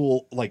said, a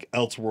cool like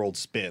Elseworld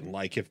spin.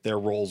 Like if their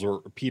roles were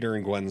Peter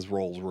and Gwen's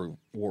roles were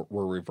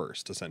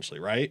reversed,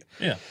 essentially, right?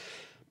 Yeah.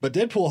 But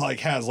Deadpool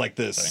like has like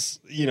this,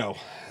 you know,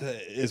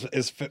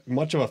 as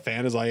much of a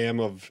fan as I am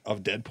of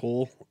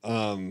Deadpool,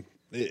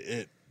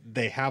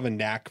 they have a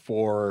knack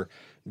for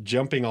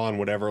jumping on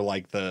whatever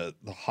like the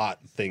hot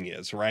thing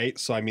is, right?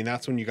 So I mean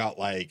that's when you got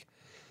like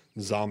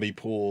Zombie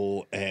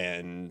Pool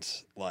and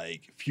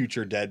like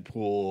Future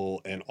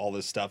Deadpool and all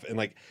this stuff, and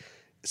like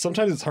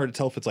sometimes it's hard to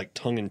tell if it's like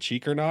tongue in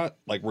cheek or not.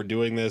 Like we're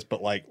doing this,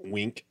 but like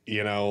wink,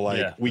 you know, like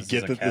Yeah, we this get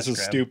is a that this cash is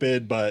grab.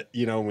 stupid, but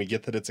you know, we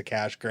get that it's a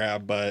cash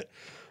grab, but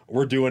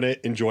we're doing it,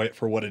 enjoy it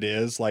for what it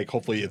is. Like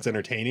hopefully it's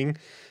entertaining.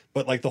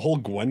 But like the whole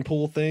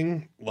Gwenpool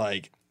thing,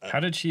 like How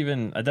did she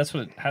even? That's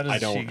what. How does I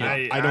she don't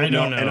get? I don't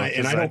know, and I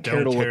 'cause don't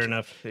care to look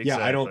enough. Yeah,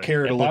 I don't Exactly.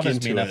 care to It look bothers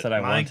into me enough it. that I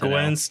My want to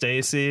Gwen know.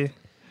 Stacy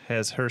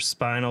has her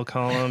spinal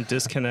column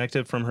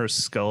disconnected from her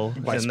skull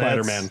By and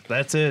Spider-Man.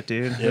 That's it,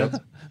 dude.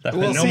 Yep.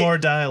 No see, more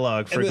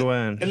dialogue for and the,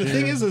 Gwen. And the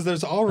thing is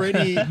there's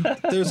already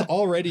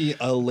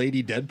a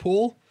Lady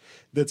Deadpool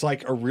that's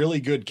like a really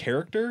good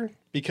character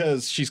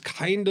because she's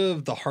kind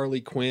of the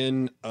Harley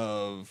Quinn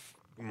of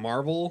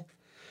Marvel,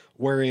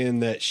 wherein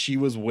that she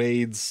was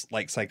Wade's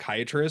like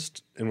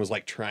psychiatrist and was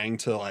like trying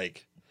to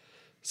like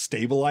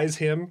stabilize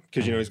him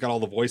because you know he's got all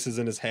the voices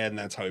in his head and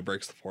that's how he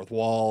breaks the fourth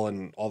wall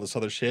and all this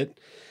other shit.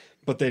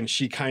 But then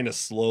she kind of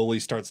slowly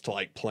starts to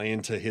like play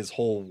into his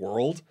whole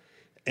world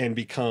and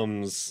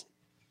becomes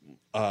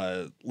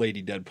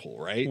Lady Deadpool,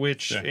 right?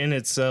 Which in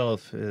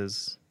itself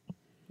is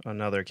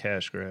another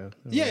cash grab.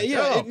 Yeah, Like,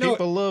 yeah, oh,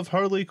 people love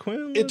Harley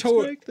Quinn. It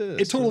Let's make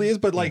this. totally is,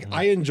 but like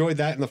I enjoyed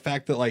that and the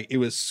fact that like it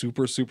was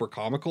super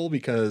comical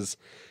because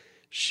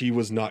she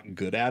was not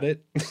good at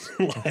it.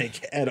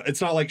 Like and it's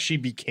not like she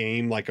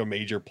became like a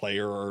major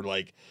player or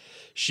like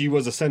she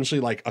was essentially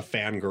like a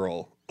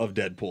fangirl of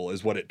Deadpool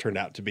is what it turned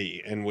out to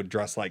be and would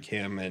dress like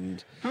him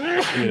and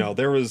you know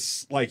there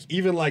was like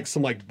even like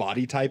some like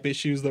body type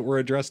issues that were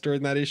addressed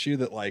during that issue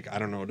that like I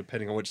don't know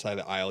depending on which side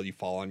of the aisle you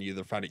fall on you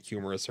either find it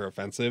humorous or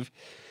offensive,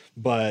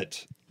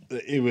 but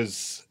it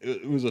was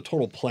a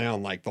total play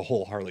on like the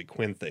whole Harley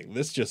Quinn thing.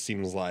 This just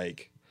seems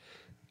like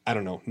I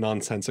don't know,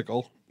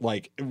 nonsensical,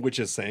 like which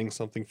is saying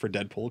something for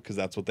Deadpool because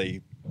that's what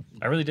they.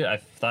 I really did. I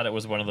thought it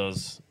was one of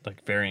those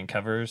like variant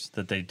covers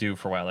that they do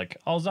for a while, like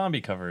all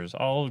zombie covers,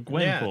 all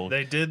Gwenpool.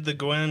 They did the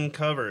Gwen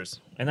covers.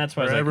 And that's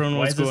why I was Where like, everyone why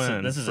was is this,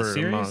 Gwen this is for a a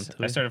series? month.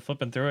 I started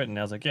flipping through it and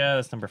I was like, yeah,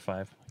 that's number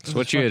 5. So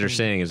what you guys are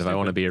saying is if I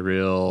want to be a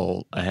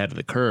real ahead of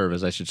the curve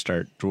is I should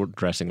start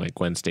dressing like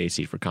Gwen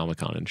Stacy for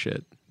Comic-Con and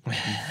shit.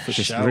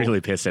 Just show.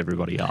 really piss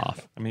everybody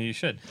off. I mean, you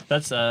should.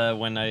 That's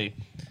when I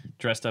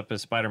dressed up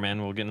as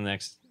Spider-Man. We'll get in the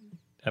next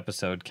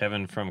episode.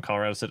 Kevin from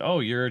Colorado said, oh,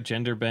 you're a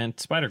gender-bent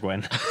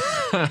Spider-Gwen.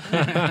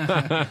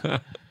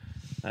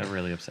 That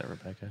really upset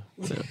Rebecca.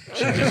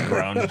 She just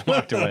groaned and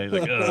walked away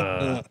like,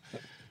 ugh.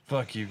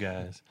 Fuck you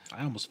guys.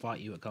 I almost fought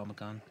you at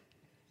Comic-Con.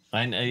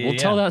 We'll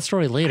tell that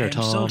story later, I'm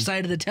Tom. so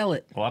excited to tell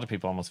it. A lot of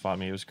people almost fought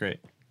me. It was great.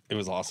 It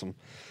was awesome.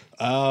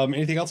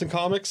 Anything else in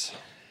comics?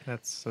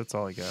 That's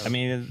all I got. I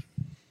mean,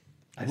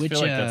 I Which,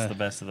 feel like that's the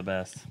best of the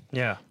best.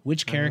 yeah.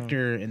 Which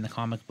character in the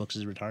comic books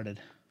is retarded?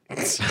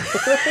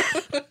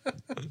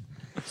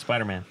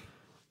 Spider-Man.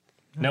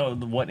 No,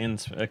 what in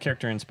a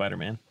character in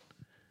Spider-Man?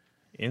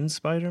 In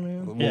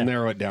Spider-Man? We'll Yeah.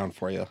 narrow it down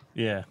for you.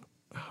 Yeah.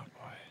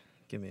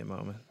 Give me a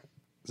moment.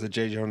 Is it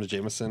J. Jonah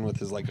Jameson with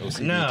his like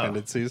OCD No,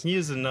 tendencies?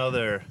 he's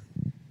another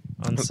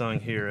unsung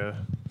hero.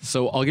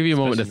 So I'll give you a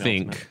moment to Especially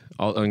in think.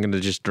 I'm going to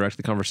just direct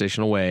the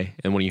conversation away,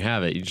 and when you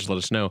have it, you just let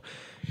us know.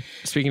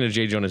 Speaking of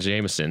J. Jonah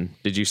Jameson,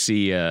 did you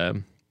see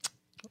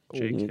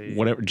J.K.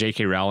 whatever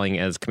J.K. Rowling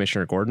as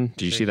Commissioner Gordon?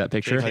 Did you see that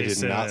picture? I J.K.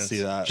 did not Simmons.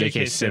 see that.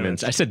 J.K.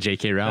 Simmons. I said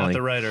J.K. Not Rowling.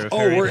 the writer of Oh,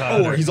 Harry where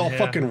Potter. he's all Yeah.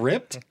 fucking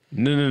ripped?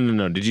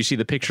 No. Did you see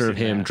the picture of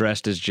him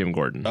dressed as Jim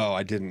Gordon? Oh,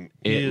 I didn't.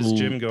 He It is l-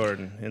 Jim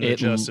Gordon in the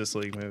it l- Justice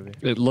League movie.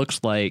 It looks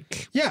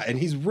like, Yeah, and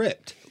he's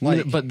ripped.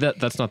 Like, but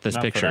that's not this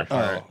Not for picture. that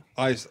part.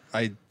 oh,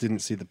 I didn't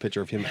see the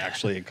picture of him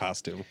actually in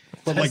costume.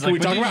 But I like, was can we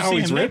like, talk when did about you how see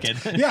he's him ripped?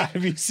 naked? Yeah,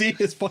 have you seen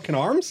his fucking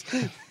arms?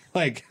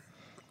 Like,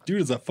 dude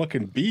is a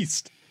fucking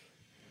beast.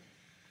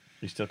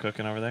 You still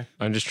cooking over there?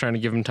 I'm just trying to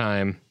give him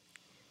time.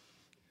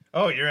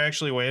 Oh, you're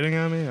actually waiting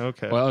on me?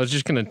 Okay. Well, I was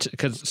just gonna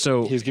because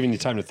so He's giving you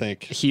time to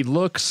think. he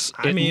looks.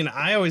 I mean,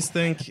 I always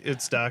think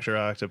it's Dr.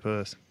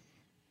 Octopus.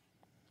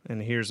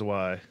 And here's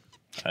why.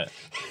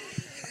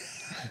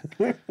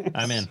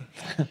 I'm in.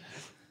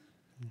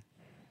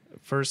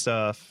 First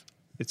off,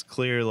 it's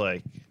clear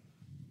like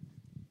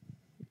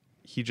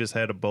he just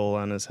had a bowl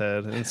on his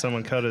head and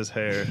someone cut his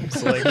hair.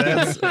 So like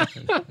that's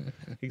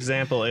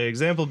example A.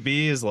 Example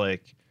B is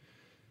like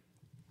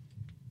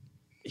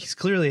he's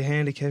clearly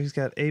handicapped. He's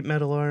got 8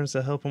 metal arms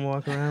to help him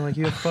walk around. Like,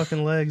 you have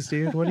fucking legs,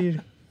 dude. What are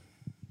you?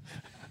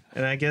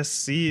 And I guess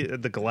C,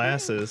 the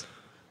glasses.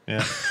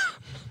 Yeah.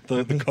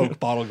 The Coke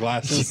bottle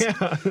glasses.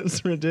 Yeah,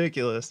 it's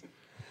ridiculous.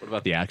 What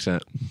about the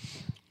accent?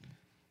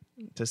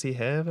 Does he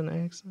have an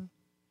accent?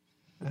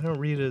 I don't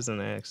read it as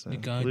an accent.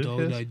 The guy Lucas?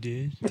 told I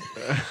did.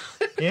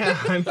 Yeah,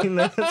 I mean,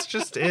 that's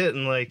just it.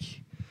 And, like,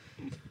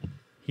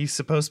 he's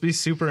supposed to be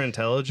super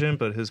intelligent,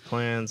 but his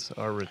plans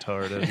are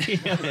retarded.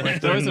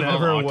 Like, they're those of all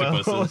never well.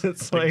 octopuses.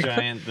 It's Like, like-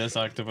 giant, this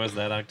octopus,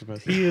 that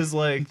octopus. He is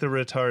like the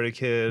retarded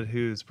kid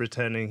who's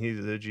pretending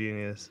he's a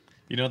genius.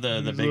 You know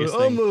the He's biggest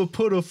like, I'm thing? gonna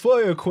put a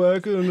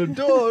firecracker in a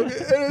dog,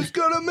 and it's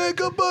gonna make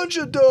a bunch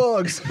of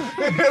dogs.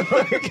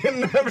 Like,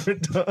 it never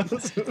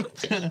does.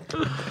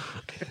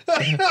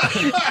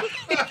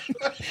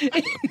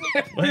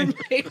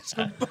 Makes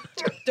a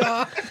bunch of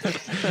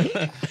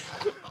dogs.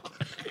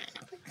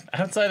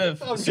 Outside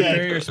of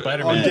Superior I'm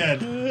Spider-Man,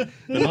 dead.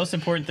 the most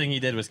important thing he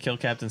did was kill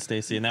Captain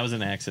Stacy, and that was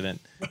an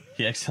accident.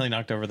 He accidentally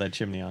knocked over that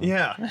chimney on him.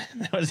 Yeah.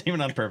 That wasn't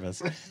even on purpose.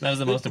 That was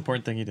the most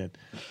important thing he did.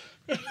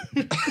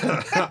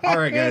 All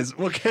right, guys.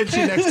 We'll catch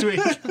you next week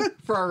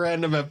for our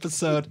random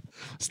episode.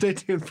 Stay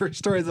tuned for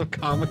stories of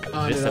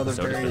Comic-Con This and other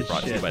episode has been various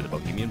brought to you shit. by the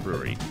Bohemian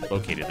Brewery,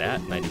 located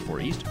at 94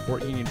 East,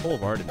 Fort Union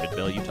Boulevard in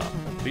Midvale, Utah.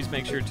 Please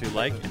make sure to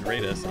like and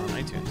rate us on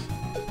iTunes.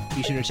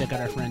 Be sure to check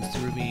out our friends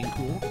through being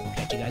cool.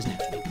 Catch you guys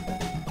next week.